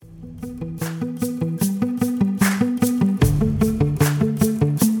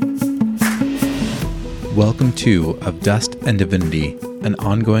Welcome to Of Dust and Divinity, an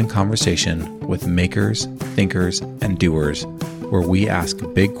ongoing conversation with makers, thinkers, and doers, where we ask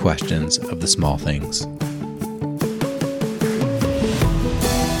big questions of the small things.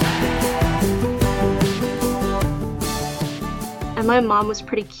 And my mom was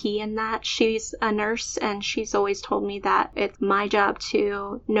pretty key in that. She's a nurse, and she's always told me that it's my job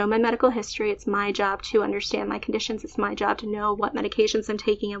to know my medical history. It's my job to understand my conditions. It's my job to know what medications I'm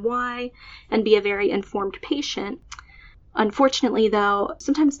taking and why, and be a very informed patient. Unfortunately, though,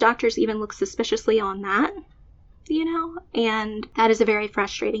 sometimes doctors even look suspiciously on that, and that is a very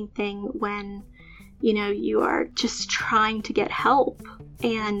frustrating thing when, you are just trying to get help.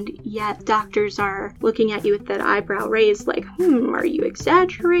 And yet doctors are looking at you with that eyebrow raised like, are you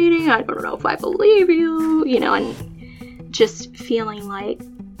exaggerating? I don't know if I believe you, and just feeling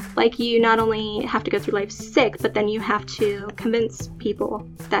like you not only have to go through life sick, but then you have to convince people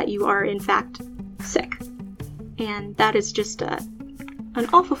that you are in fact sick. And that is just an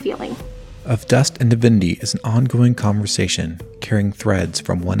awful feeling. Of Dust and Divinity is an ongoing conversation carrying threads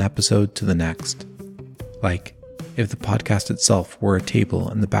from one episode to the next. Like, if the podcast itself were a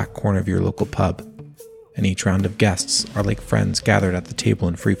table in the back corner of your local pub, and each round of guests are like friends gathered at the table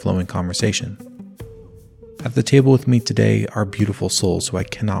in free-flowing conversation. At the table with me today are beautiful souls who I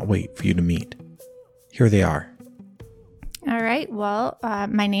cannot wait for you to meet. Here they are. All right. Well,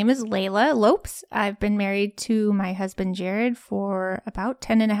 my name is Layla Lopes. I've been married to my husband, Jared, for about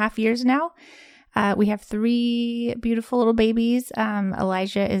 10 and a half years now. We have 3 beautiful little babies.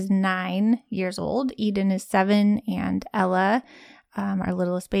 Elijah is 9 years old. Eden is 7. And Ella, our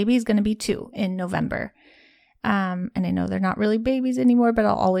littlest baby, is going to be 2 in November. And I know they're not really babies anymore, but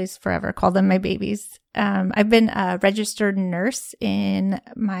I'll always forever call them my babies. I've been a registered nurse in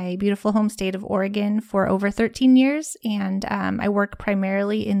my beautiful home state of Oregon for over 13 years. And I work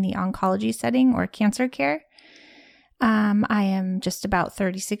primarily in the oncology setting or cancer care. I am just about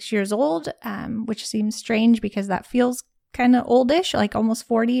 36 years old, which seems strange because that feels kind of oldish, like almost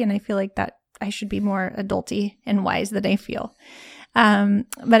 40. And I feel like that I should be more adulty and wise than I feel.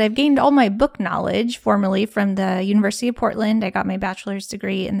 But I've gained all my book knowledge formally from the University of Portland. I got my bachelor's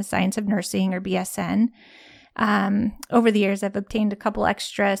degree in the science of nursing, or BSN. Over the years, I've obtained a couple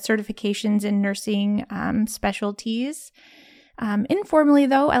extra certifications in nursing specialties. Informally,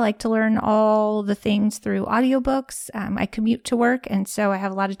 though, I like to learn all the things through audiobooks. I commute to work, and so I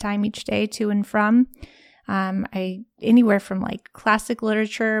have a lot of time each day to and from. Anywhere from like classic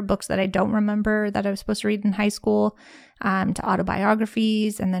literature, books that I don't remember that I was supposed to read in high school, to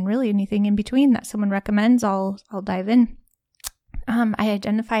autobiographies, and then really anything in between that someone recommends, I'll dive in. I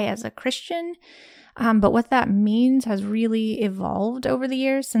identify as a Christian, but what that means has really evolved over the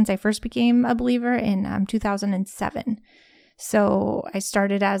years since I first became a believer in 2007. So I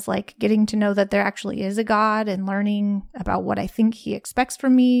started as like getting to know that there actually is a God and learning about what I think he expects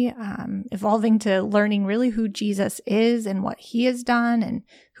from me, evolving to learning really who Jesus is and what he has done and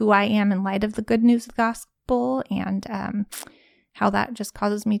who I am in light of the good news of the gospel, and how that just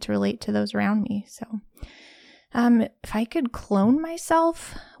causes me to relate to those around me. So if I could clone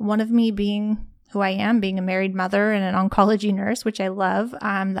myself, one of me being who I am, being a married mother and an oncology nurse, which I love,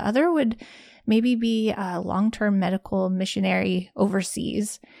 the other would maybe be a long-term medical missionary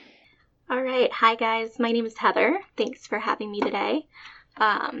overseas. All right. Hi, guys. My name is Heather. Thanks for having me today.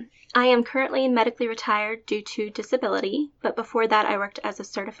 I am currently medically retired due to disability, but before that, I worked as a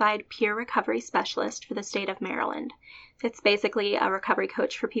certified peer recovery specialist for the state of Maryland. It's basically a recovery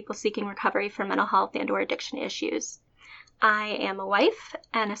coach for people seeking recovery from mental health and/or addiction issues. I am a wife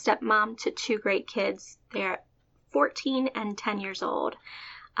and a stepmom to 2 great kids. They're 14 and 10 years old.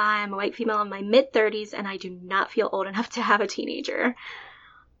 I'm a white female in my mid-30s, and I do not feel old enough to have a teenager.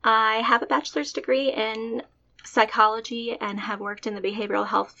 I have a bachelor's degree in psychology and have worked in the behavioral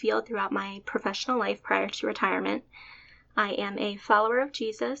health field throughout my professional life prior to retirement. I am a follower of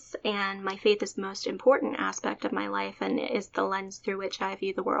Jesus, and my faith is the most important aspect of my life and is the lens through which I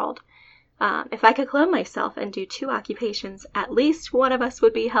view the world. If I could clone myself and do 2 occupations, at least one of us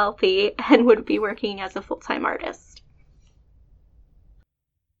would be healthy and would be working as a full-time artist.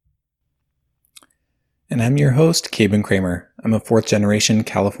 And I'm your host, Caben Kramer. I'm a 4th-generation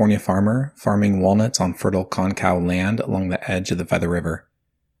California farmer, farming walnuts on fertile Concow land along the edge of the Feather River.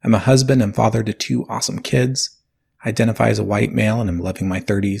 I'm a husband and father to 2 awesome kids. I identify as a white male and am loving my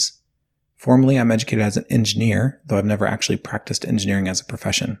 30s. Formally, I'm educated as an engineer, though I've never actually practiced engineering as a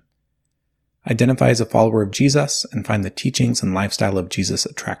profession. I identify as a follower of Jesus and find the teachings and lifestyle of Jesus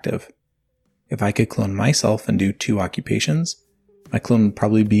attractive. If I could clone myself and do 2 occupations, my clone would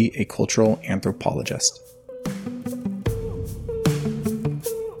probably be a cultural anthropologist.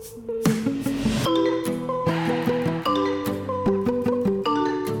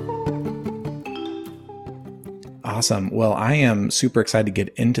 Awesome. Well, I am super excited to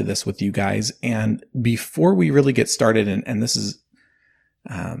get into this with you guys. And before we really get started, and this is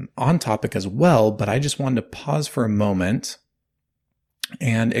on topic as well, but I just wanted to pause for a moment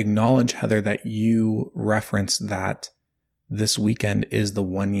and acknowledge, Heather, that you referenced that this weekend is the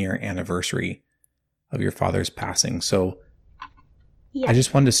 1-year anniversary of your father's passing. So I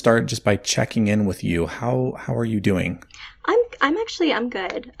just wanted to start just by checking in with you. How are you doing? I'm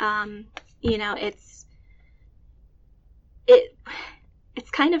good. It's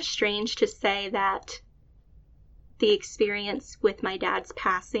kind of strange to say that the experience with my dad's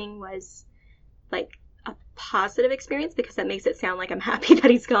passing was like a positive experience, because that makes it sound like I'm happy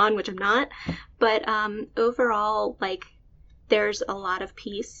that he's gone, which I'm not. But overall, like, there's a lot of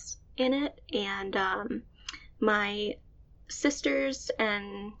peace in it, and my sisters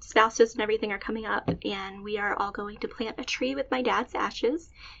and spouses and everything are coming up, and we are all going to plant a tree with my dad's ashes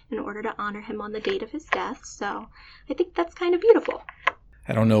in order to honor him on the date of his death. So I think that's kind of beautiful.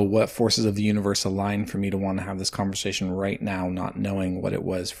 I don't know what forces of the universe align for me to want to have this conversation right now, not knowing what it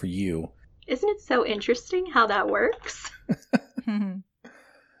was for you. Isn't it so interesting how that works?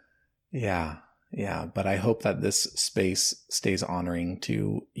 Yeah. But I hope that this space stays honoring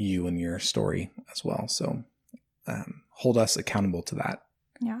to you and your story as well. So hold us accountable to that.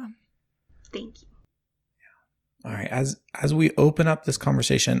 Yeah. Thank you. Yeah. All right. As we open up this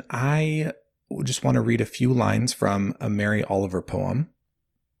conversation, I just want to read a few lines from a Mary Oliver poem.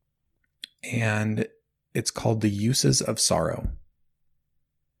 And it's called The Uses of Sorrow.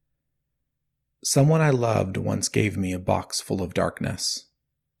 Someone I loved once gave me a box full of darkness.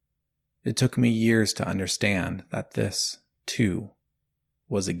 It took me years to understand that this, too,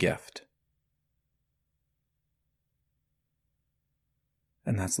 was a gift.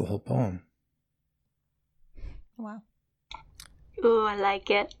 And that's the whole poem. Wow. Ooh, I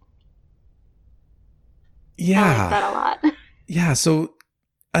like it. Yeah. I like that a lot. Yeah, so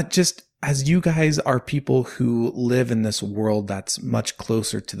just as you guys are people who live in this world that's much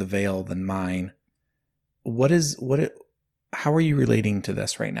closer to the veil than mine, how are you relating to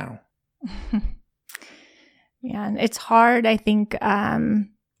this right now? Yeah, and it's hard, I think,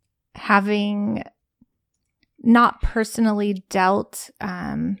 having not personally dealt,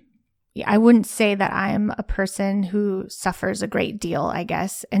 I wouldn't say that I'm a person who suffers a great deal, I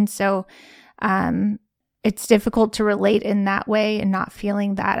guess. And so it's difficult to relate in that way, and not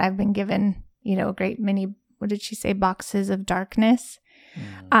feeling that I've been given, a great many, what did she say, boxes of darkness.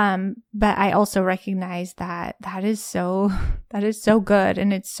 But I also recognize that is so good,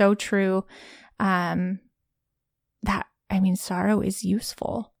 and it's so true. Sorrow is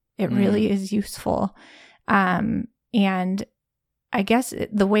useful. It really is useful. And I guess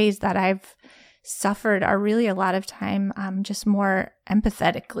the ways that I've suffered are really a lot of time, just more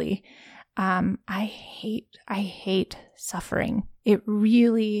empathetically. I hate suffering. It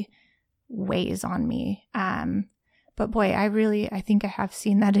really weighs on me. But boy, I think I have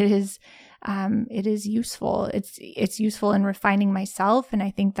seen that it is useful. It's useful in refining myself, and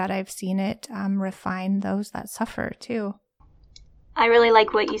I think that I've seen it refine those that suffer too. I really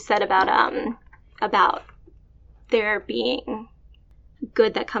like what you said about there being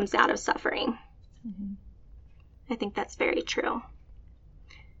good that comes out of suffering. Mm-hmm. I think that's very true.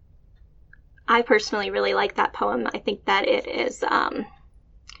 I personally really like that poem. I think that it is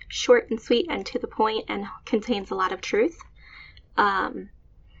short and sweet and to the point, and contains a lot of truth. I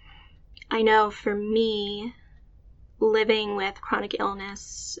know for me, living with chronic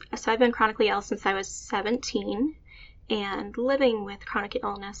illness, so I've been chronically ill since I was 17, and living with chronic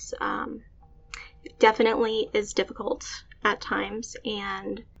illness definitely is difficult at times.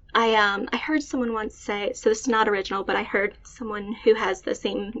 And I heard someone once say, so this is not original, but I heard someone who has the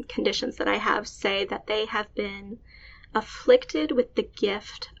same conditions that I have say that they have been afflicted with the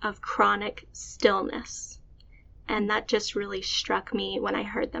gift of chronic stillness. And that just really struck me when I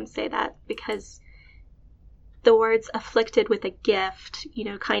heard them say that, because the words afflicted with a gift,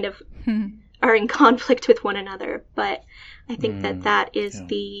 kind of are in conflict with one another. But I think that is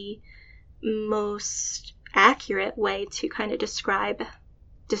the most accurate way to kind of describe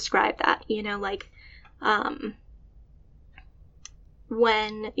that,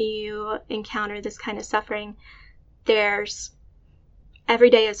 when you encounter this kind of suffering, every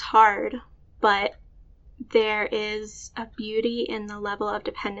day is hard, but there is a beauty in the level of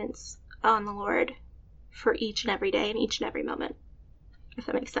dependence on the Lord for each and every day and each and every moment, if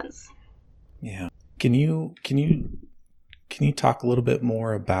that makes sense. Yeah. Can you talk a little bit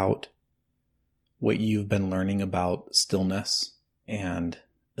more about what you've been learning about stillness and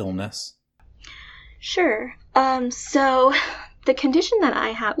illness? Sure. So the condition that I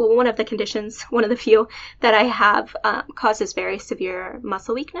have, well, one of the conditions, one of the few that I have, causes very severe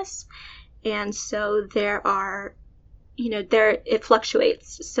muscle weakness. And so there are, it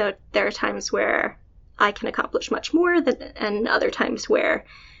fluctuates. So there are times where I can accomplish much more and other times where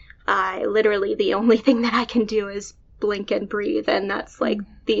I literally, the only thing that I can do is blink and breathe. And that's like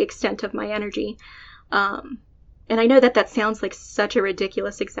the extent of my energy. And I know that sounds like such a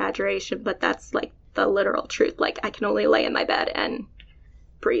ridiculous exaggeration, but that's like the literal truth. Like, I can only lay in my bed and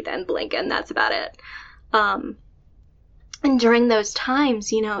breathe and blink, and that's about it. And during those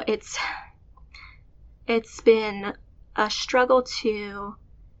times, it's been a struggle to,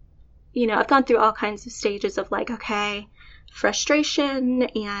 I've gone through all kinds of stages of like, okay, frustration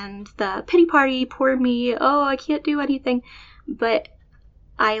and the pity party, poor me, oh, I can't do anything. But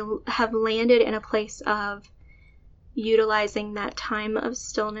I have landed in a place of utilizing that time of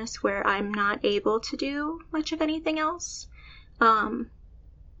stillness where I'm not able to do much of anything else, to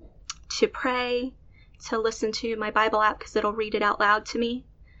pray, to listen to my Bible app because it'll read it out loud to me,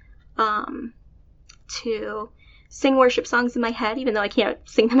 to sing worship songs in my head, even though I can't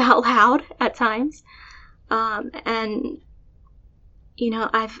sing them out loud at times. And,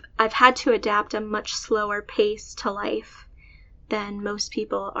 I've had to adapt a much slower pace to life than most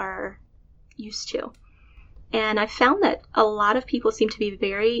people are used to. And I've found that a lot of people seem to be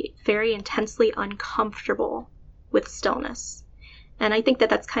very, very intensely uncomfortable with stillness. And I think that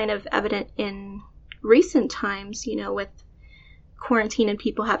that's kind of evident in recent times, with quarantine and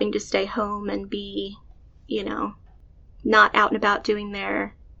people having to stay home and be, not out and about doing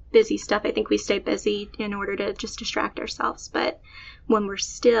their busy stuff. I think we stay busy in order to just distract ourselves. But when we're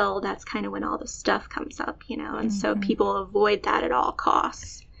still, that's kind of when all the stuff comes up, and so people avoid that at all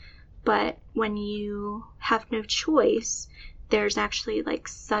costs. But when you have no choice, there's actually like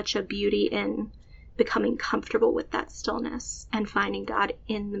such a beauty in becoming comfortable with that stillness and finding God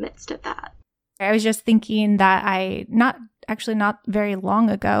in the midst of that. I was just thinking that not very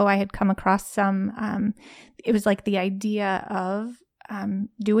long ago, I had come across some, it was like the idea of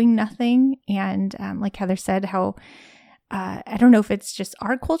doing nothing. And like Heather said, how I don't know if it's just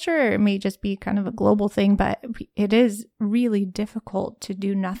our culture or it may just be kind of a global thing, but it is really difficult to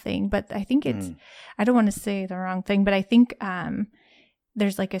do nothing. But I think I don't want to say the wrong thing, but I think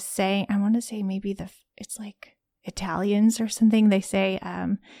there's like a saying, I want to say maybe it's like Italians or something. They say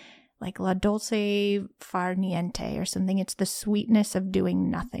like la dolce far niente or something. It's the sweetness of doing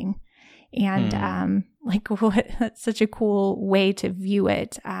nothing. And that's such a cool way to view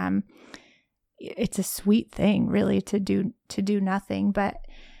it. It's a sweet thing, really, to do nothing. But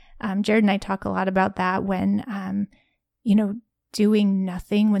Jared and I talk a lot about that when, doing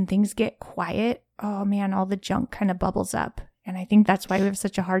nothing, when things get quiet, oh man, all the junk kind of bubbles up. And I think that's why we have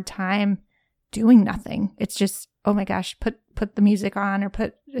such a hard time doing nothing. It's just, oh my gosh, put the music on or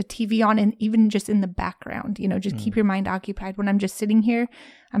put a TV on, and even just in the background, just keep your mind occupied. When I'm just sitting here,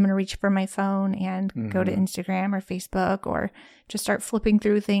 I'm going to reach for my phone and go to Instagram or Facebook or just start flipping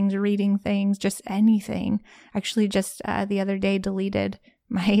through things, reading things, just anything. Actually, just the other day deleted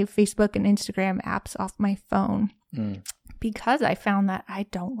my Facebook and Instagram apps off my phone because I found that I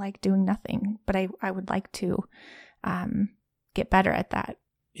don't like doing nothing, but I would like to get better at that.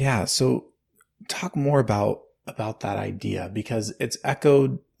 Yeah. So talk more about that idea, because it's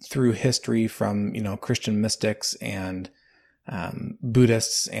echoed through history from, Christian mystics and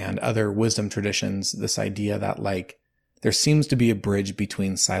Buddhists and other wisdom traditions, this idea that like there seems to be a bridge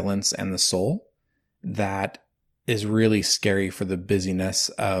between silence and the soul that is really scary for the busyness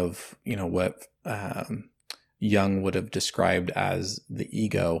of, what Jung would have described as the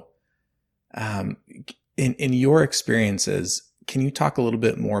ego. In your experiences, can you talk a little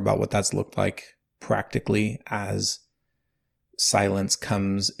bit more about what that's looked like practically as silence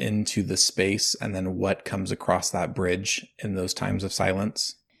comes into the space, and then what comes across that bridge in those times of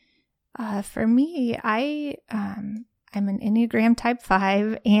silence? For me, I'm an Enneagram type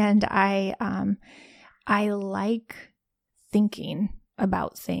 5, and I like thinking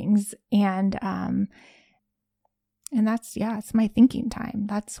about things, and that's, it's my thinking time.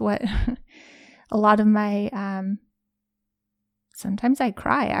 That's what a lot of my, sometimes I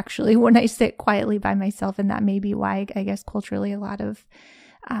cry actually when I sit quietly by myself, and that may be why I guess culturally a lot of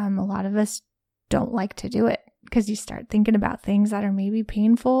us don't like to do it, because you start thinking about things that are maybe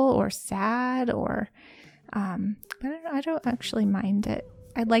painful or sad or but I don't actually mind it.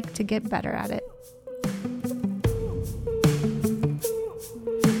 I'd like to get better at it.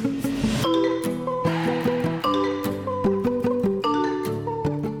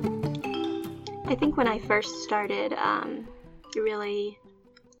 I think when I first started really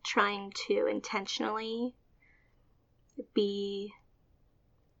trying to intentionally be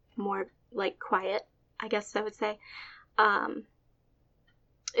more like quiet, I guess I would say.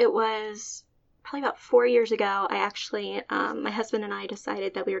 It was probably about 4 years ago. I actually, my husband and I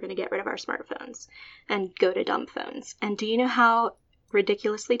decided that we were going to get rid of our smartphones and go to dumb phones. And do you know how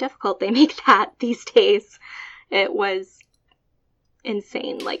ridiculously difficult they make that these days? It was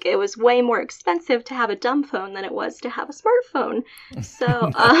insane. Like, it was way more expensive to have a dumb phone than it was to have a smartphone.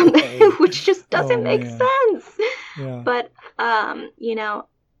 So, which just doesn't make sense. Yeah. But, you know,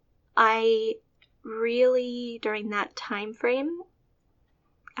 I really, during that time frame,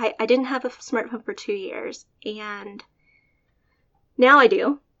 I didn't have a smartphone for 2 years, and now I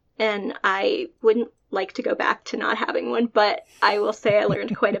do, and I wouldn't like to go back to not having one, but I will say I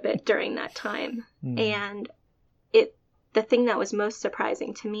learned quite a bit during that time. And the thing that was most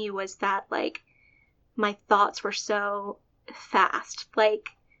surprising to me was that, like, my thoughts were so fast. Like,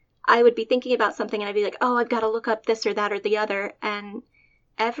 I would be thinking about something and I'd be like, oh, I've got to look up this or that or the other, and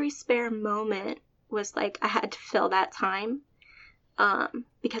every spare moment was like I had to fill that time,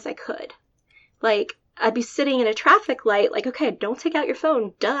 because I could. Like, I'd be sitting in a traffic light, like, okay, don't take out your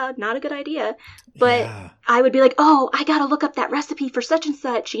phone. Duh, not a good idea. But I would be like, oh, I got to look up that recipe for such and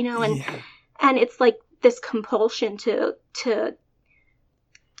such, you know, and it's like this compulsion to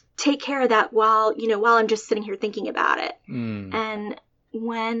take care of that while I'm just sitting here thinking about it. And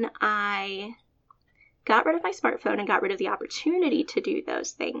when I got rid of my smartphone and got rid of the opportunity to do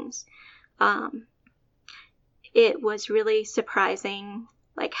those things, it was really surprising,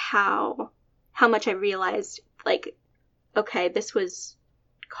 like, how much I realized, like, okay, this was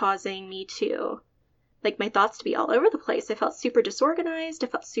causing me to, like, my thoughts to be all over the place. I felt super disorganized. I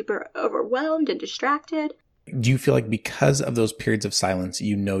felt super overwhelmed and distracted. Do you feel like because of those periods of silence,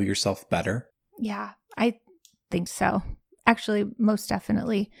 you know yourself better? Yeah, I think so. Actually, most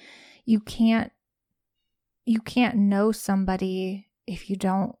definitely. You can't know somebody if you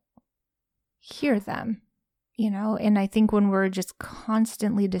don't hear them, you know? And I think when we're just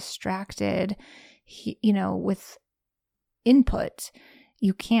constantly distracted, you know, with input,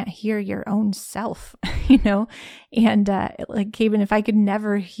 you can't hear your own self, you know? And like, Caben, if I could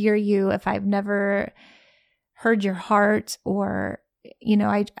never hear you, if I've never heard your heart, or, you know,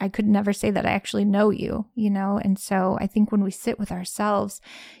 I could never say that I actually know you, you know? And so I think when we sit with ourselves,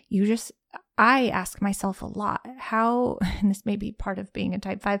 I ask myself a lot how, and this may be part of being a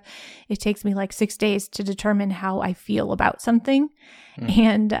type 5, it takes me like 6 days to determine how I feel about something.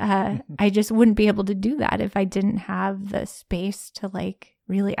 And I just wouldn't be able to do that if I didn't have the space to, like,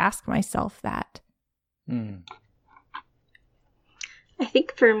 really ask myself that. I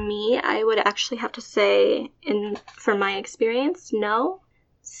think for me, I would actually have to say, from my experience, no,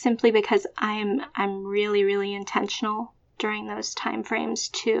 simply because I'm really, really intentional during those time frames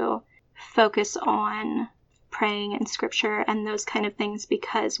to focus on praying and scripture and those kind of things,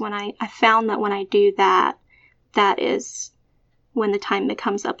 because when I found that when I do that, that is when the time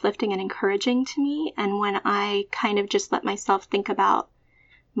becomes uplifting and encouraging to me. And when I kind of just let myself think about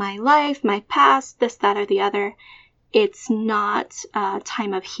my life, my past, this, that, or the other, it's not a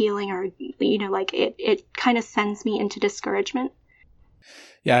time of healing, or, you know, like it kind of sends me into discouragement.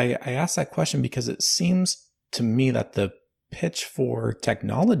 Yeah, I asked that question because it seems to me that the pitch for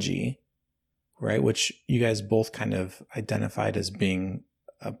technology, right, which you guys both kind of identified as being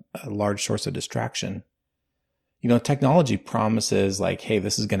a large source of distraction. You know, technology promises, like, hey,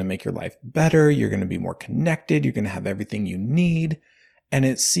 this is going to make your life better. You're going to be more connected. You're going to have everything you need. And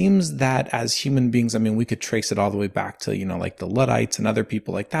it seems that as human beings, I mean, we could trace it all the way back to, you know, like the Luddites and other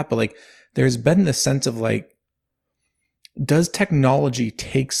people like that. But, like, there's been this sense of, like, does technology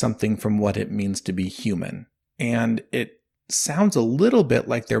take something from what it means to be human? And it sounds a little bit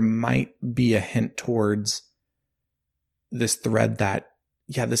like there might be a hint towards this thread that,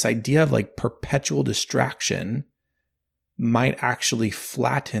 yeah, this idea of, like, perpetual distraction might actually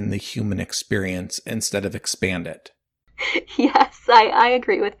flatten the human experience instead of expand it. Yes, I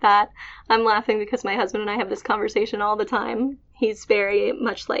agree with that. I'm laughing because my husband and I have this conversation all the time. He's very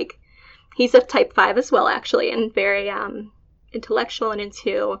much like, he's a type 5 as well, actually, and very intellectual and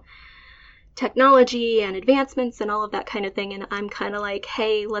into technology and advancements and all of that kind of thing. And I'm kind of like,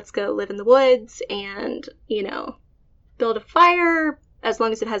 hey, let's go live in the woods and, you know, build a fire. As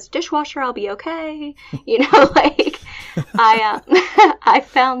long as it has a dishwasher, I'll be okay. You know, like, I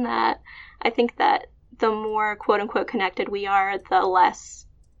found that, I think that the more quote-unquote connected we are, the less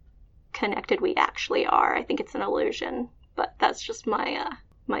connected we actually are. I think it's an illusion, but that's just my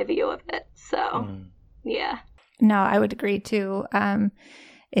my view of it. So, yeah. No, I would agree too.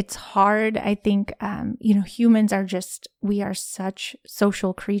 it's hard. I think, humans are we are such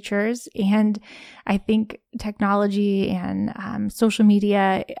social creatures. And I think technology and social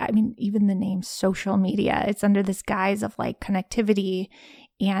media, I mean, even the name social media, it's under this guise of like connectivity.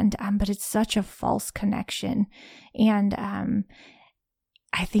 And, but it's such a false connection. And,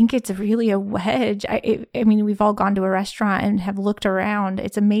 I think it's really a wedge. I mean, we've all gone to a restaurant and have looked around.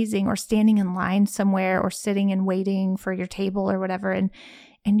 It's amazing. Or standing in line somewhere or sitting and waiting for your table or whatever. And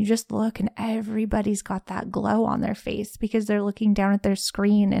you just look and everybody's got that glow on their face because they're looking down at their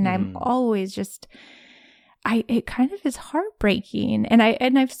screen. And I'm always it kind of is heartbreaking. And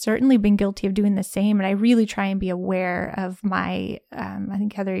I've certainly been guilty of doing the same. And I really try and be aware of my, I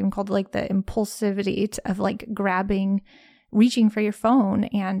think Heather even called it like the impulsivity of like reaching for your phone.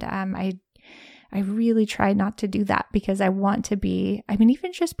 And I really try not to do that because I want to be, I mean,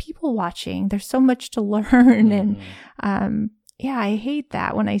 even just people watching, there's so much to learn. And I hate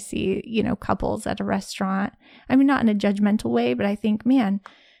that when I see, couples at a restaurant. I mean, not in a judgmental way, but I think, man,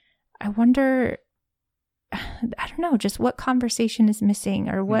 I wonder, I don't know, just what conversation is missing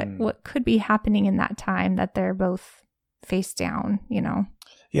or what could be happening in that time that they're both face down,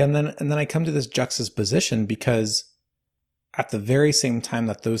 Yeah. And then I come to this juxtaposition because at the very same time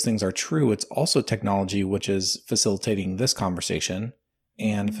that those things are true, it's also technology which is facilitating this conversation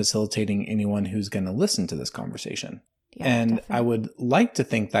and facilitating anyone who's going to listen to this conversation. Yeah, and definitely. I would like to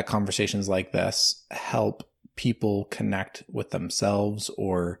think that conversations like this help people connect with themselves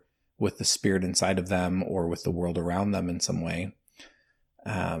or with the spirit inside of them or with the world around them in some way.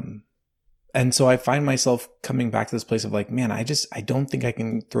 And so I find myself coming back to this place of like, man, I don't think I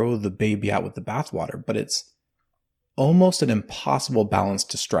can throw the baby out with the bathwater, but it's almost an impossible balance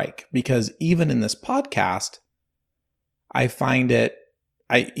to strike because even in this podcast, I find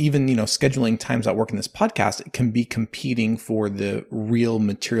scheduling times at work in this podcast, it can be competing for the real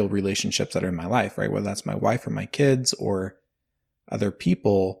material relationships that are in my life, right? Whether that's my wife or my kids or other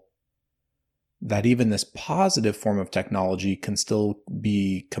people, that even this positive form of technology can still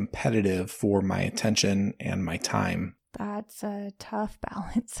be competitive for my attention and my time. That's a tough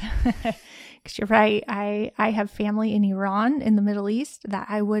balance because you're right. I have family in Iran in the Middle East that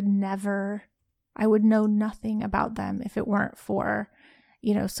I would know nothing about them if it weren't for,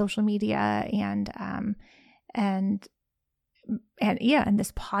 social media and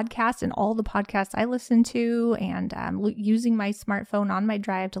this podcast and all the podcasts I listen to and using my smartphone on my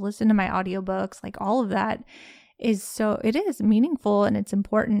drive to listen to my audiobooks, like all of that it is meaningful and it's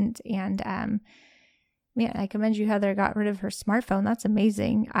important. And, man, I commend you, Heather, got rid of her smartphone. That's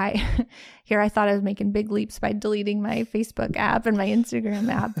amazing. I thought I was making big leaps by deleting my Facebook app and my Instagram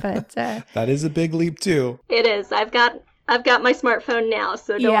app, but that is a big leap too. It is. I've got my smartphone now,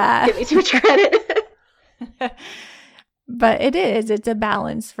 so don't give me too much credit. But it's a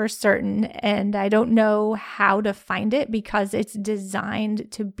balance for certain. And I don't know how to find it because it's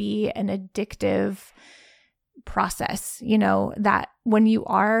designed to be an addictive process, that when you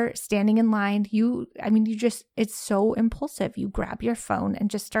are standing in line, it's so impulsive. You grab your phone and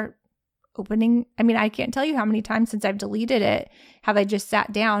just start opening. I mean, I can't tell you how many times since I've deleted it have I just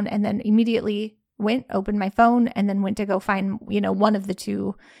sat down and then immediately opened my phone and then went to go find, one of the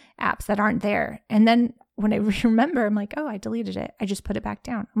two apps that aren't there. And then when I remember, I'm like, oh, I deleted it. I just put it back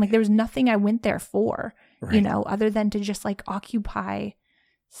down. I'm like, there was nothing I went there for, right. Other than to just like occupy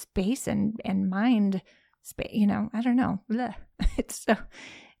space and mind space, I don't know. Blech. It's so,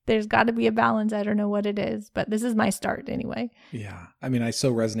 there's got to be a balance. I don't know what it is, but this is my start anyway. Yeah. I mean, I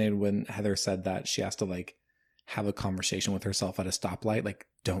so resonated when Heather said that she has to like have a conversation with herself at a stoplight, like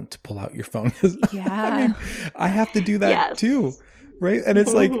don't pull out your phone. Yeah. I mean, I have to do that too. Right. And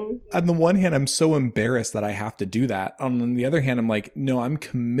it's like, on the one hand, I'm so embarrassed that I have to do that. On the other hand, I'm like, no, I'm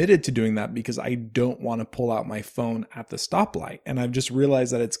committed to doing that because I don't want to pull out my phone at the stoplight. And I've just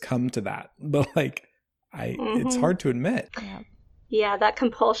realized that it's come to that. But like, it's hard to admit. Yeah. That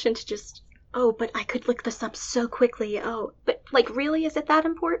compulsion to just, but I could look this up so quickly. Oh, but like, really, is it that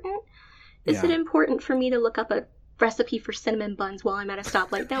important? Is it important for me to look up a recipe for cinnamon buns while I'm at a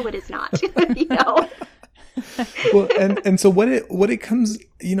stoplight? No, it is not. Well, and so what it comes,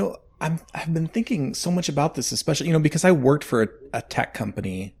 I've been thinking so much about this, especially, because I worked for a tech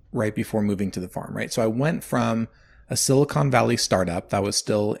company right before moving to the farm, right? So I went from a Silicon Valley startup that was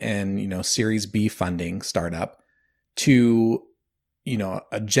still in, Series B funding startup to,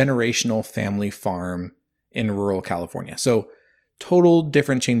 a generational family farm in rural California. So total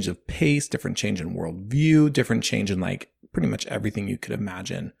different change of pace, different change in worldview, different change in like pretty much everything you could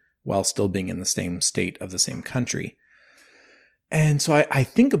imagine while still being in the same state of the same country. And so I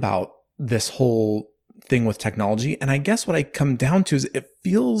think about this whole thing with technology. And I guess what I come down to is it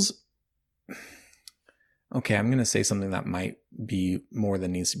feels, okay, I'm going to say something that might be more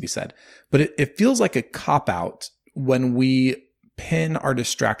than needs to be said, but it feels like a cop-out when we pin our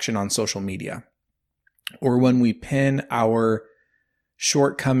distraction on social media, or when we pin our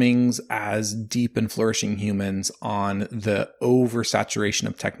shortcomings as deep and flourishing humans on the oversaturation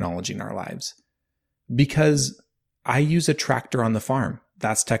of technology in our lives. Because I use a tractor on the farm.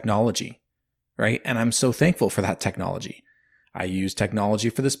 That's technology, right? And I'm so thankful for that technology. I use technology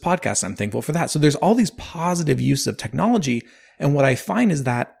for this podcast. I'm thankful for that. So there's all these positive uses of technology. And what I find is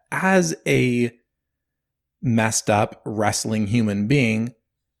that as a messed up, wrestling human being,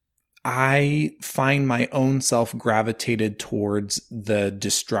 I find my own self gravitated towards the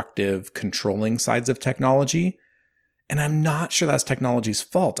destructive, controlling sides of technology. And I'm not sure that's technology's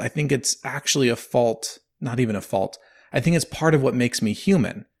fault. I think it's actually a fault, not even a fault. I think it's part of what makes me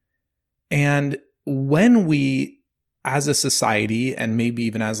human. And when we, as a society, and maybe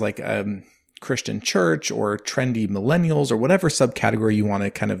even as like a Christian church or trendy millennials or whatever subcategory you want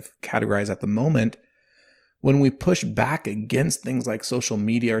to kind of categorize at the moment, when we push back against things like social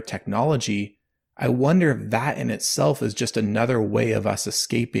media or technology, I wonder if that in itself is just another way of us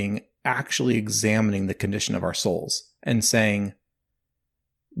escaping actually examining the condition of our souls and saying,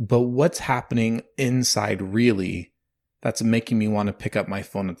 but what's happening inside really that's making me want to pick up my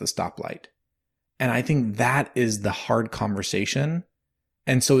phone at the stoplight? And I think that is the hard conversation.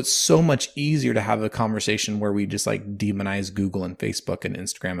 And so it's so much easier to have a conversation where we just like demonize Google and Facebook and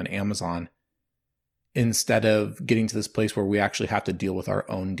Instagram and Amazon, instead of getting to this place where we actually have to deal with our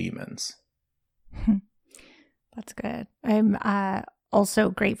own demons. That's good. I'm also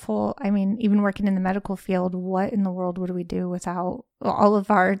grateful. I mean, even working in the medical field, what in the world would we do without all of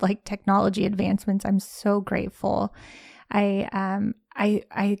our like technology advancements? I'm so grateful.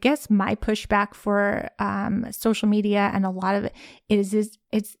 I guess my pushback for social media, and a lot of it is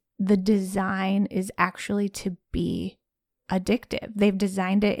it's the design is actually to be addictive. They've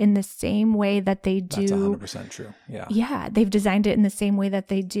designed it in the same way that they do. That's 100% true. Yeah. Yeah. They've designed it in the same way that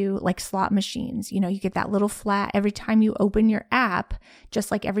they do like slot machines. You know, you get that little flat every time you open your app,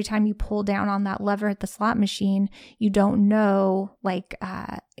 just like every time you pull down on that lever at the slot machine, you don't know, like,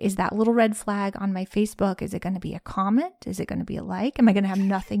 is that little red flag on my Facebook? Is it going to be a comment? Is it going to be a like? Am I going to have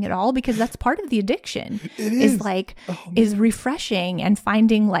nothing at all? Because that's part of the addiction. It is like, is refreshing and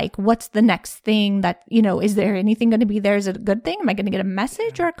finding like, what's the next thing that, you know, is there anything going to be there? Is it a good thing? Am I going to get a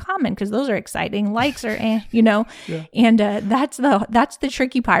message or a comment? Because those are exciting. Likes are, you know, yeah. And that's the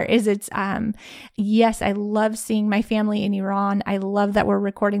tricky part is it's, yes, I love seeing my family in Iran. I love that we're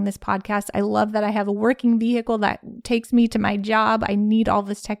recording this podcast. I love that I have a working vehicle that takes me to my job. I need all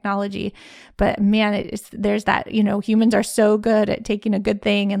this technology, but man, there's that, you know, humans are so good at taking a good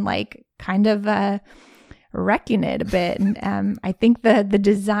thing and like kind of, wrecking it a bit. And, I think the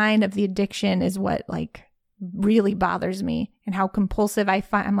design of the addiction is what like really bothers me, and how compulsive I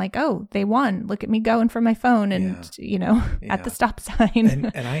find. I'm like, oh, they won. Look at me going for my phone and, you know, at the stop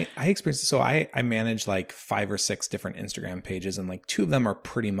sign. and I experienced, so I manage like 5 or 6 different Instagram pages, and like 2 of them are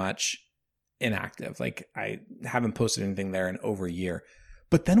pretty much inactive. Like I haven't posted anything there in over a year.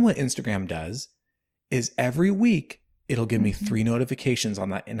 But then what Instagram does is every week it'll give me 3 notifications on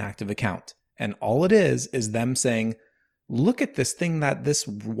that inactive account. And all it is them saying, look at this thing that this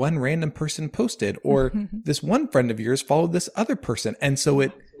one random person posted, or this one friend of yours followed this other person. And so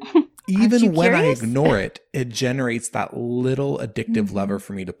it, even when I ignore it, it generates that little addictive lever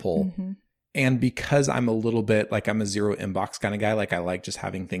for me to pull. And because I'm a little bit like, I'm a zero inbox kind of guy, like I like just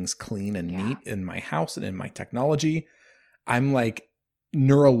having things clean and neat in my house and in my technology, I'm like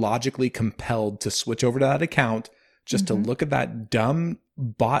neurologically compelled to switch over to that account just to look at that dumb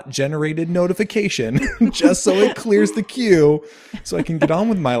bot generated notification just so it clears the queue so I can get on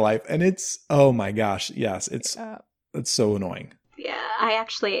with my life. And it's, oh my gosh. Yes. It's so annoying. Yeah, I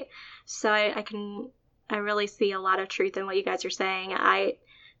really see a lot of truth in what you guys are saying.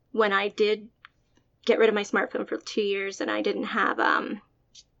 When I did get rid of my smartphone for 2 years and I didn't have,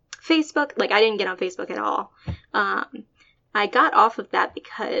 Facebook, like I didn't get on Facebook at all. I got off of that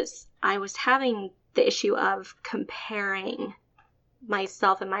because I was having the issue of comparing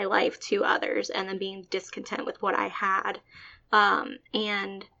myself and my life to others and then being discontent with what I had.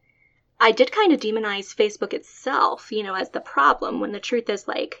 And I did kind of demonize Facebook itself, you know, as the problem, when the truth is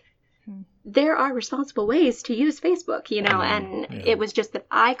like, there are responsible ways to use Facebook, you know, and it was just that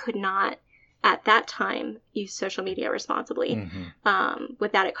I could not at that time use social media responsibly,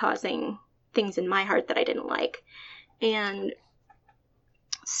 without it causing things in my heart that I didn't like. And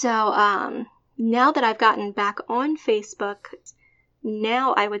so, now that I've gotten back on Facebook,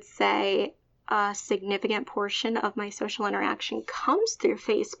 now I would say a significant portion of my social interaction comes through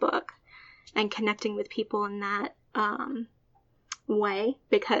Facebook and connecting with people in that way,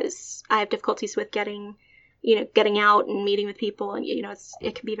 because I have difficulties with getting out and meeting with people, and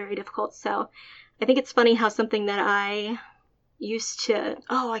it can be very difficult. So I think it's funny how something that I used to,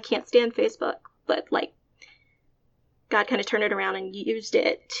 I can't stand Facebook, but like God kind of turned it around and used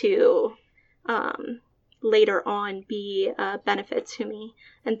it to later on be a benefit to me.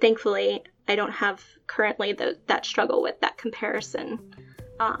 And thankfully, I don't have currently that struggle with that comparison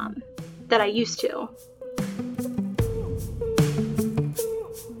that I used to.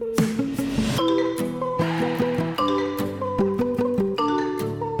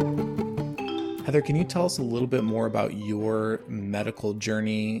 Heather, can you tell us a little bit more about your medical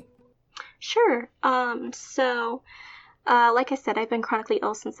journey? Sure. Like I said, I've been chronically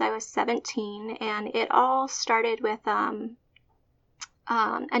ill since I was 17, and it all started with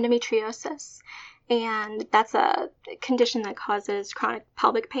endometriosis, and that's a condition that causes chronic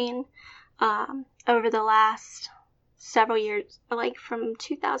pelvic pain. Over the last several years, like from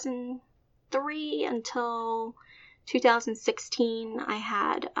 2003 until 2016, I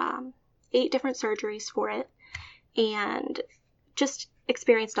had 8 different surgeries for it, and just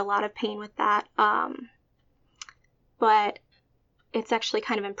experienced a lot of pain with that. But it's actually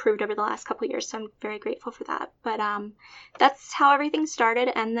kind of improved over the last couple of years, so I'm very grateful for that. But that's how everything started.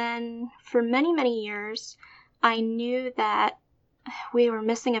 And then for many, many years, I knew that we were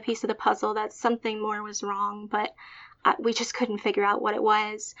missing a piece of the puzzle, that something more was wrong, but we just couldn't figure out what it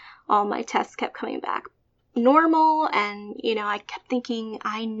was. All my tests kept coming back normal, and I kept thinking,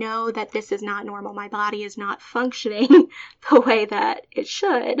 I know that this is not normal. My body is not functioning the way that it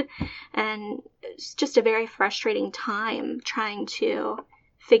should. And it's just a very frustrating time trying to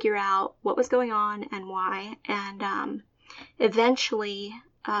figure out what was going on and why. And eventually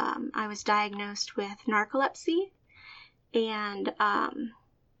I was diagnosed with narcolepsy, and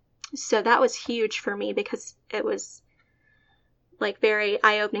so that was huge for me, because it was like very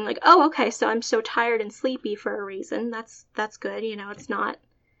eye-opening, like, oh, okay, so I'm so tired and sleepy for a reason. That's good. It's not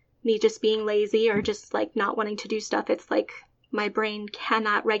me just being lazy or just like not wanting to do stuff. It's like my brain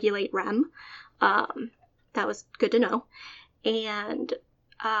cannot regulate REM. That was good to know. And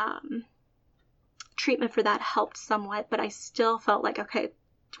treatment for that helped somewhat, but I still felt like, okay,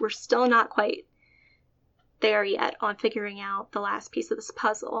 we're still not quite there yet on figuring out the last piece of this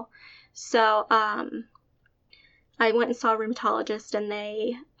puzzle. So I went and saw a rheumatologist, and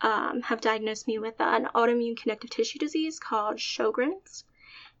they have diagnosed me with an autoimmune connective tissue disease called Sjogren's,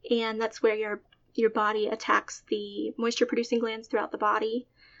 and that's where your body attacks the moisture-producing glands throughout the body,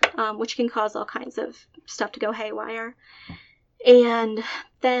 which can cause all kinds of stuff to go haywire. And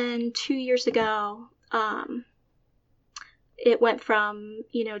then 2 years ago, it went from,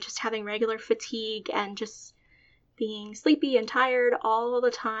 just having regular fatigue and just being sleepy and tired all the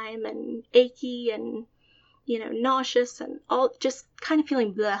time and achy and nauseous and all, just kind of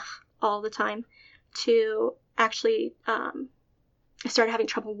feeling bleh all the time, to actually, I started having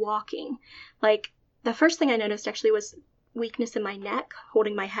trouble walking. Like, the first thing I noticed actually was weakness in my neck,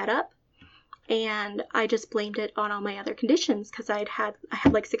 holding my head up. And I just blamed it on all my other conditions, because I had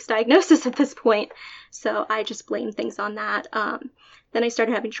like 6 diagnoses at this point. So I just blamed things on that. Then I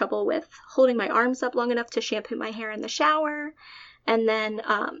started having trouble with holding my arms up long enough to shampoo my hair in the shower. And then,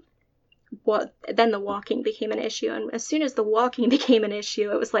 then the walking became an issue. And as soon as the walking became an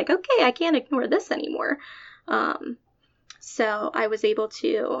issue, it was like, okay, I can't ignore this anymore. So I was able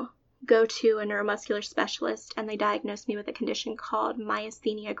to go to a neuromuscular specialist, and they diagnosed me with a condition called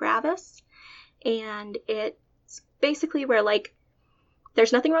myasthenia gravis. And it's basically where, like,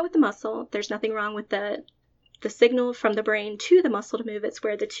 there's nothing wrong with the muscle. There's nothing wrong with the signal from the brain to the muscle to move. It's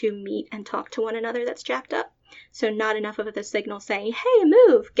where the two meet and talk to one another that's jacked up. So not enough of the signal saying, hey,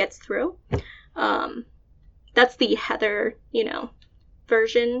 move, gets through. That's the Heather,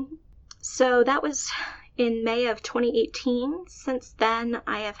 version. So that was in May of 2018. Since then,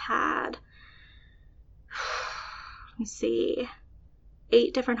 I have had,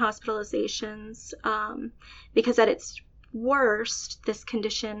 8 different hospitalizations, because at its worst, this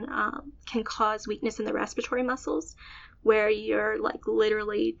condition can cause weakness in the respiratory muscles, where you're like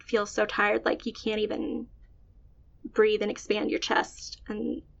literally feel so tired, like you can't even breathe and expand your chest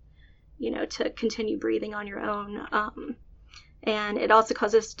and, to continue breathing on your own. And it also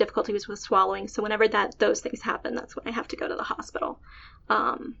causes difficulties with swallowing. So whenever those things happen, that's when I have to go to the hospital.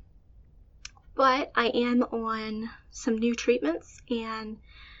 But I am on some new treatments, and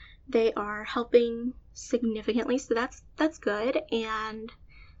they are helping significantly. So that's good. And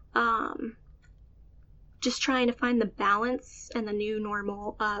just trying to find the balance and the new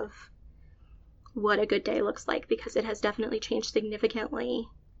normal of what a good day looks like, because it has definitely changed significantly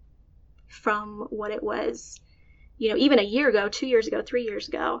from what it was, even a year ago, 2 years ago, 3 years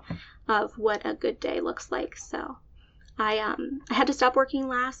ago, of what a good day looks like. So I had to stop working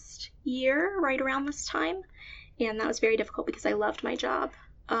last year right around this time, and that was very difficult because I loved my job.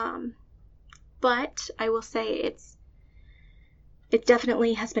 But I will say it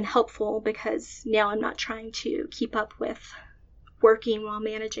definitely has been helpful, because now I'm not trying to keep up with working while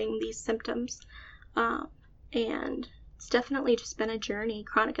managing these symptoms. And it's definitely just been a journey.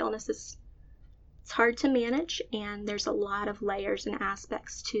 Chronic illness it's hard to manage, and there's a lot of layers and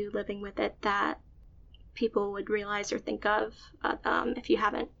aspects to living with it that people would realize or think of if you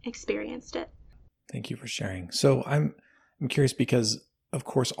haven't experienced it. Thank you for sharing. So I'm curious, because of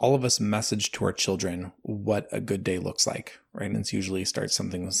course all of us message to our children what a good day looks like, right? And it's usually starts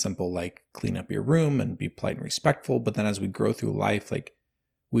something simple like clean up your room and be polite and respectful. But then as we grow through life, like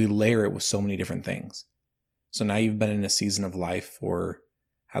we layer it with so many different things. So now you've been in a season of life for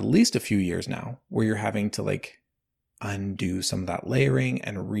at least a few years now where you're having to like undo some of that layering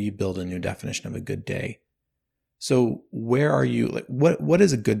and rebuild a new definition of a good day. So where are you? Like, what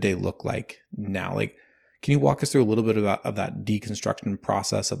does a good day look like now? Like, can you walk us through a little bit of that deconstruction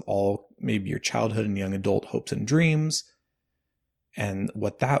process of all maybe your childhood and young adult hopes and dreams, and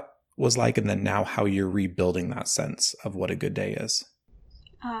what that was like, and then now how you're rebuilding that sense of what a good day is?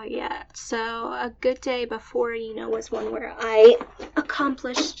 Oh, yeah. So a good day before, was one where I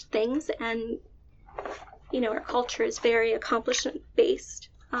accomplished things, and, our culture is very accomplishment-based.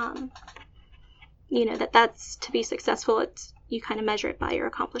 That's to be successful, you kind of measure it by your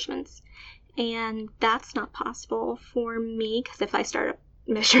accomplishments. And that's not possible for me, because if I start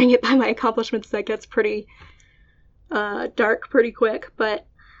measuring it by my accomplishments, that gets pretty dark pretty quick. But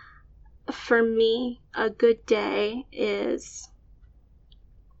for me, a good day is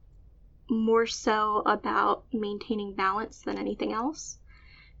more so about maintaining balance than anything else.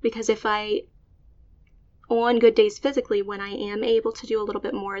 Because on good days physically, when I am able to do a little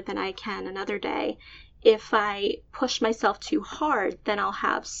bit more than I can another day, if I push myself too hard, then I'll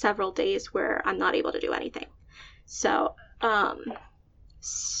have several days where I'm not able to do anything. So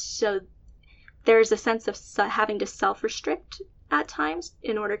there's a sense of having to self-restrict at times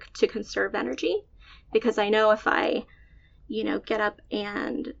in order to conserve energy, because I know if I, get up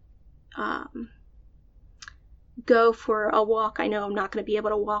and go for a walk, I know I'm not going to be able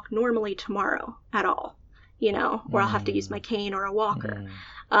to walk normally tomorrow at all, or I'll have to use my cane or a walker.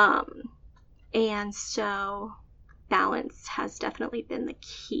 And so balance has definitely been the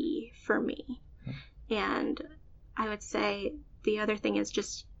key for me. And I would say the other thing is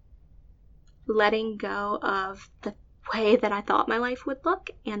just letting go of the way that I thought my life would look,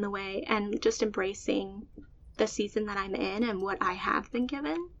 and just embracing the season that I'm in and what I have been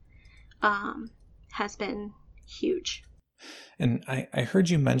given has been huge. And I heard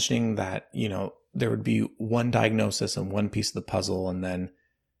you mentioning that, there would be one diagnosis and one piece of the puzzle, and then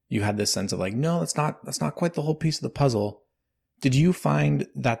you had this sense of like, no, that's not quite the whole piece of the puzzle. Did you find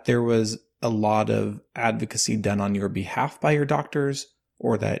that there was a lot of advocacy done on your behalf by your doctors,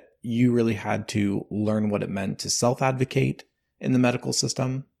 or that you really had to learn what it meant to self-advocate in the medical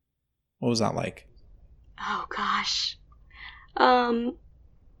system? What was that like? Oh, gosh.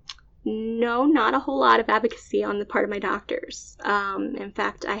 No, not a whole lot of advocacy on the part of my doctors. In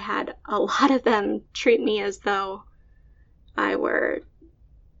fact, I had a lot of them treat me as though I were,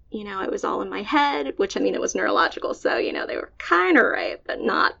 it was all in my head, which, it was neurological. So, they were kind of right, but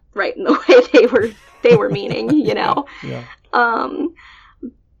not right in the way they were meaning, Yeah.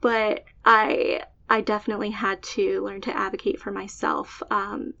 But I definitely had to learn to advocate for myself.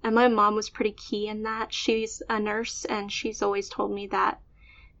 And my mom was pretty key in that. She's a nurse, and she's always told me that,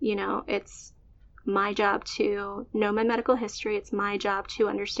 it's my job to know my medical history. It's my job to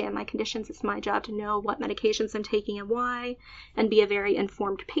understand my conditions. It's my job to know what medications I'm taking and why, and be a very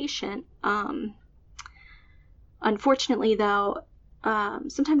informed patient. Unfortunately, though,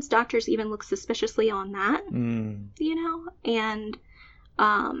 sometimes doctors even look suspiciously on that, and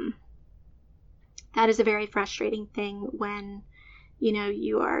that is a very frustrating thing when,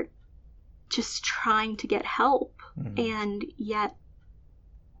 you are just trying to get help, and yet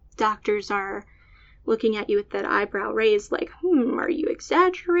doctors are looking at you with that eyebrow raised like, are you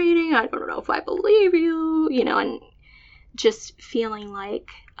exaggerating? I don't know if I believe you, and just feeling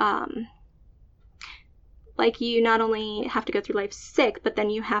like you not only have to go through life sick, but then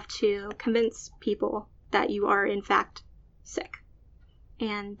you have to convince people that you are in fact sick.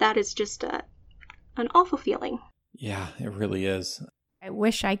 And that is just an awful feeling. Yeah, it really is. I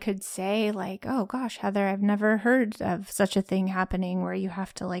wish I could say like, oh gosh, Heather, I've never heard of such a thing happening where you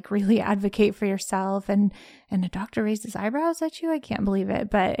have to like really advocate for yourself and a doctor raised his eyebrows at you. I can't believe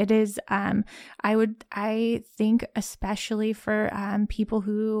it. But it is, I think especially for people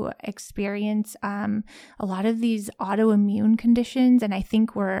who experience a lot of these autoimmune conditions, and I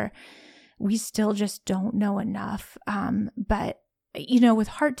think we still just don't know enough. But, with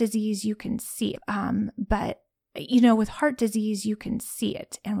heart disease, you can see it. With heart disease, you can see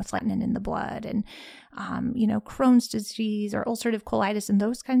it, and with leptin in the blood and, Crohn's disease or ulcerative colitis and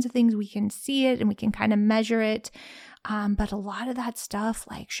those kinds of things, we can see it and we can kind of measure it. But a lot of that stuff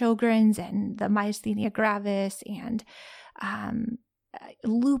like Sjogren's and the myasthenia gravis and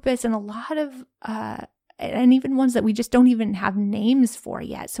lupus and a lot of, and even ones that we just don't even have names for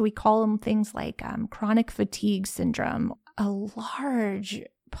yet. So we call them things like chronic fatigue syndrome. A large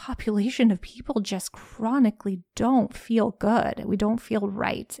population of people just chronically don't feel good. We don't feel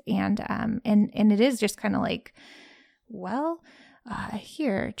right. And it is just kind of like, well,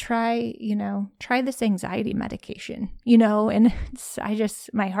 here, try this anxiety medication, and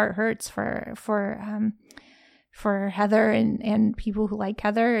my heart hurts for Heather and people who like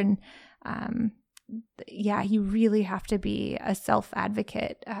Heather. And, you really have to be a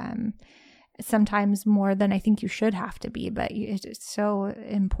self-advocate, sometimes more than I think you should have to be, but it's so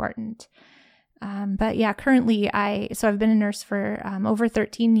important. Currently I've been a nurse for over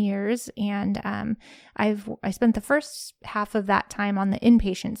 13 years, and I spent the first half of that time on the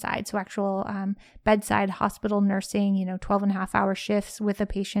inpatient side, so actual bedside hospital nursing, 12.5-hour shifts with a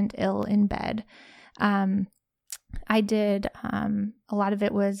patient ill in bed. I did, a lot of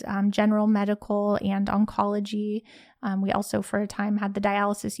it was general medical and oncology. We also for a time had the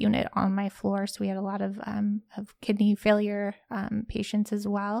dialysis unit on my floor, so we had a lot of kidney failure patients as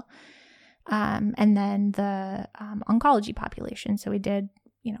well. And then the oncology population. So we did,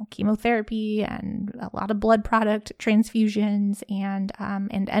 chemotherapy and a lot of blood product transfusions and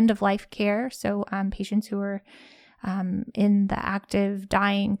end of life care. So patients who were in the active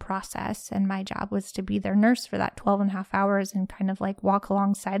dying process, and my job was to be their nurse for that 12.5 hours and kind of like walk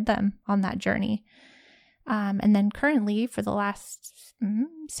alongside them on that journey. And then currently for the last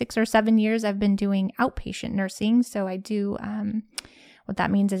 6 or 7 years, I've been doing outpatient nursing. So I do, what that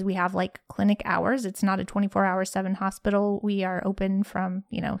means is we have like clinic hours. It's not a 24-hour 7 hospital. We are open from,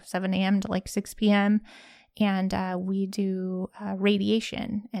 7 a.m. to like 6 p.m. And we do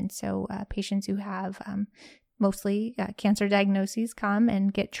radiation. And so patients who have mostly cancer diagnoses come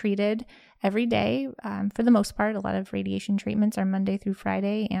and get treated every day. For the most part, a lot of radiation treatments are Monday through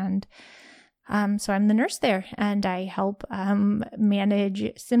Friday. And so I'm the nurse there, and I help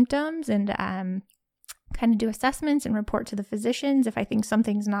manage symptoms and kind of do assessments and report to the physicians if I think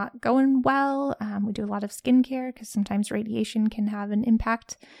something's not going well. We do a lot of skincare because sometimes radiation can have an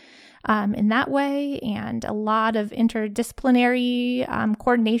impact in that way, and a lot of interdisciplinary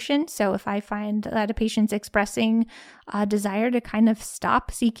coordination. So if I find that a patient's expressing a desire to kind of stop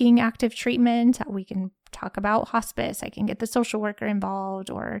seeking active treatment, we can talk about hospice. I can get the social worker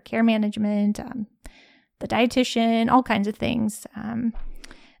involved or care management, the dietitian, all kinds of things. And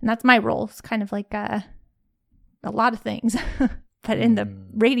that's my role. It's kind of like a lot of things, but in the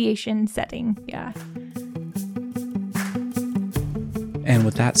radiation setting. Yeah. And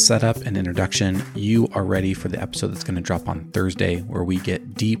with that setup and introduction, you are ready for the episode that's going to drop on Thursday, where we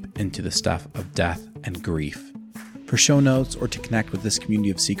get deep into the stuff of death and grief. For show notes or to connect with this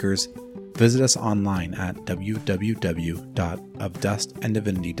community of seekers, visit us online at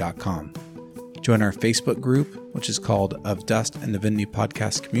www.ofdustanddivinity.com. Join our Facebook group, which is called Of Dust and Divinity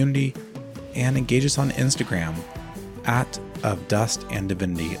Podcast Community, and engage us on Instagram at Of Dust and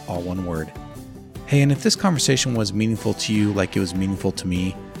Divinity, all one word. Hey, and if this conversation was meaningful to you like it was meaningful to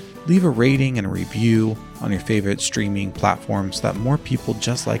me, leave a rating and a review on your favorite streaming platform so that more people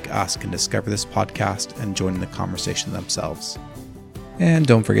just like us can discover this podcast and join in the conversation themselves. And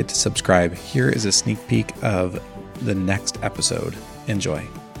don't forget to subscribe. Here is a sneak peek of the next episode. Enjoy.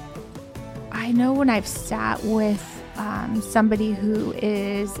 I know when I've sat with somebody who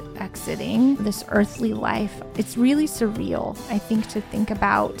is exiting this earthly life, it's really surreal, I think, to think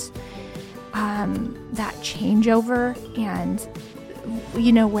about that changeover. And,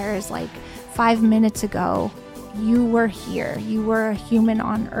 whereas like 5 minutes ago, you were here, you were a human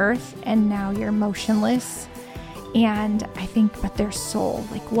on earth, and now you're motionless. And I think, but their soul,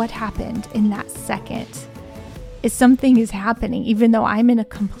 like what happened in that second is something is happening, even though I'm in a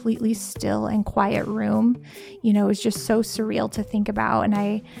completely still and quiet room. It's just so surreal to think about. And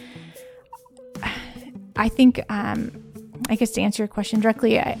I think, I guess to answer your question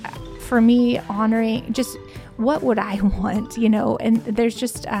directly, for me, honoring, just what would I want, And there's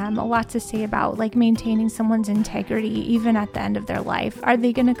just a lot to say about like maintaining someone's integrity even at the end of their life. Are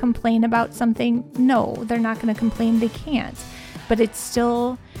they going to complain about something? No, they're not going to complain. They can't. But it's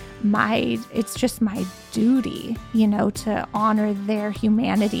still it's just my duty, to honor their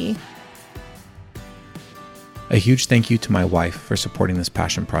humanity. A huge thank you to my wife for supporting this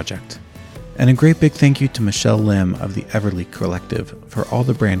passion project. And a great big thank you to Michelle Lim of the Everly Collective for all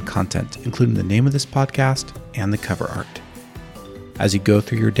the brand content, including the name of this podcast and the cover art. As you go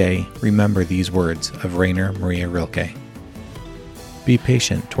through your day, remember these words of Rainer Maria Rilke. Be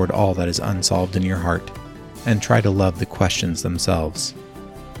patient toward all that is unsolved in your heart, and try to love the questions themselves.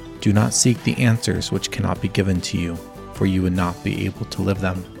 Do not seek the answers which cannot be given to you, for you would not be able to live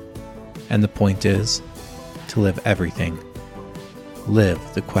them. And the point is, to live everything. Live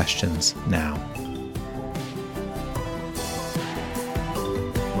the questions now.